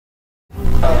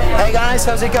Hey guys,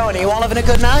 how's it going? Are you all having a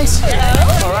good night?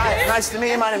 Hello. All right, nice to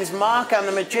meet you. My name is Mark. I'm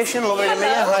the magician. Lovely to meet you.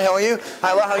 Hi, how are you? Hi,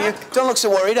 Ella, how are you? Don't look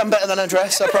so worried. I'm better than I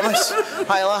dress, I promise.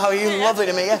 Hi, Ella, how are you? Lovely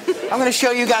to meet you. I'm going to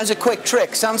show you guys a quick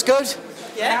trick. Sounds good?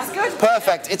 Yeah, it's good.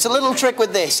 Perfect. It's a little trick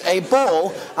with this, a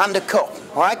ball and a cup.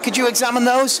 All right, could you examine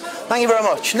those? Thank you very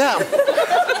much. Now,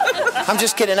 I'm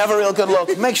just kidding. Have a real good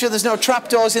look. Make sure there's no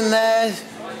trapdoors in there,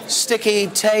 sticky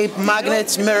tape,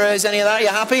 magnets, mirrors, any of that. You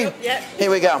happy? Yeah. Here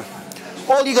we go.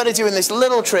 All you got to do in this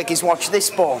little trick is watch this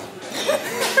ball.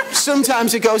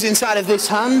 Sometimes it goes inside of this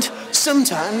hand,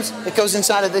 sometimes it goes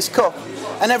inside of this cup,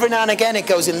 and every now and again it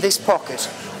goes in this pocket.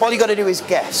 All you got to do is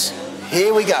guess.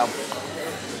 Here we go.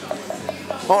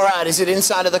 All right, is it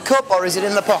inside of the cup or is it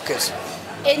in the pocket?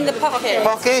 In the pocket.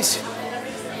 Pocket?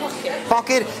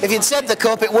 Pocket. If you'd said the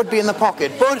cup, it would be in the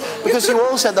pocket. But because you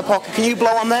all said the pocket, can you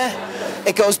blow on there?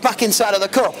 It goes back inside of the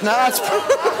cup. Now that's...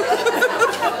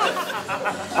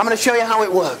 I'm going to show you how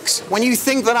it works. When you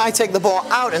think that I take the ball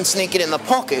out and sneak it in the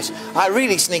pocket, I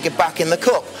really sneak it back in the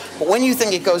cup. But when you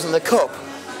think it goes in the cup,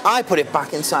 I put it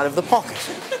back inside of the pocket.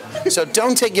 So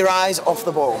don't take your eyes off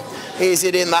the ball. Is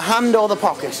it in the hand or the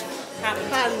pocket?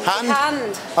 Hand. Hand?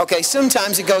 Hand. Okay,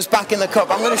 sometimes it goes back in the cup.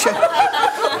 I'm going to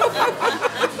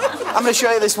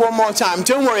show you this one more time.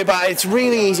 Don't worry about it. It's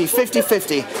really easy.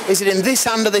 50-50. Is it in this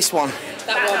hand or this one?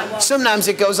 That one. Sometimes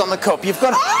it goes on the cup. You've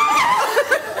got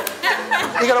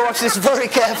to watch this very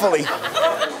carefully.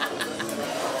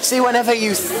 See, whenever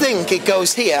you think it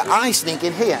goes here, I sneak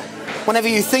it here. Whenever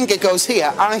you think it goes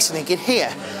here, I sneak it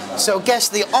here. So guess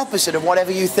the opposite of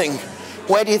whatever you think.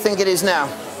 Where do you think it is now?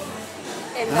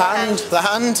 In The hand? The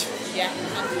hand? Yeah.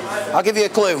 I'll give you a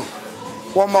clue.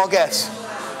 One more guess.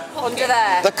 Under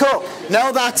there. The cup.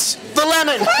 No, that's the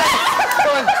lemon.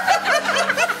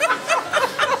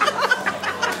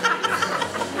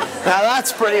 Now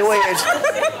that's pretty weird.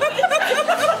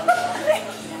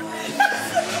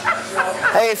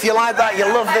 Hey, if you like that, you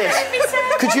love this.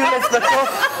 Could you lift the cup?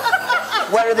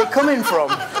 Where are they coming from?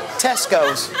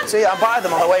 Tesco's. See, I buy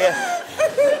them on the way here.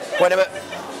 Wait a minute.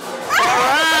 All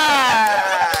right.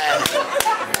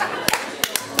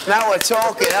 Now we're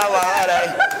talking. How about that,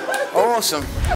 eh? Awesome.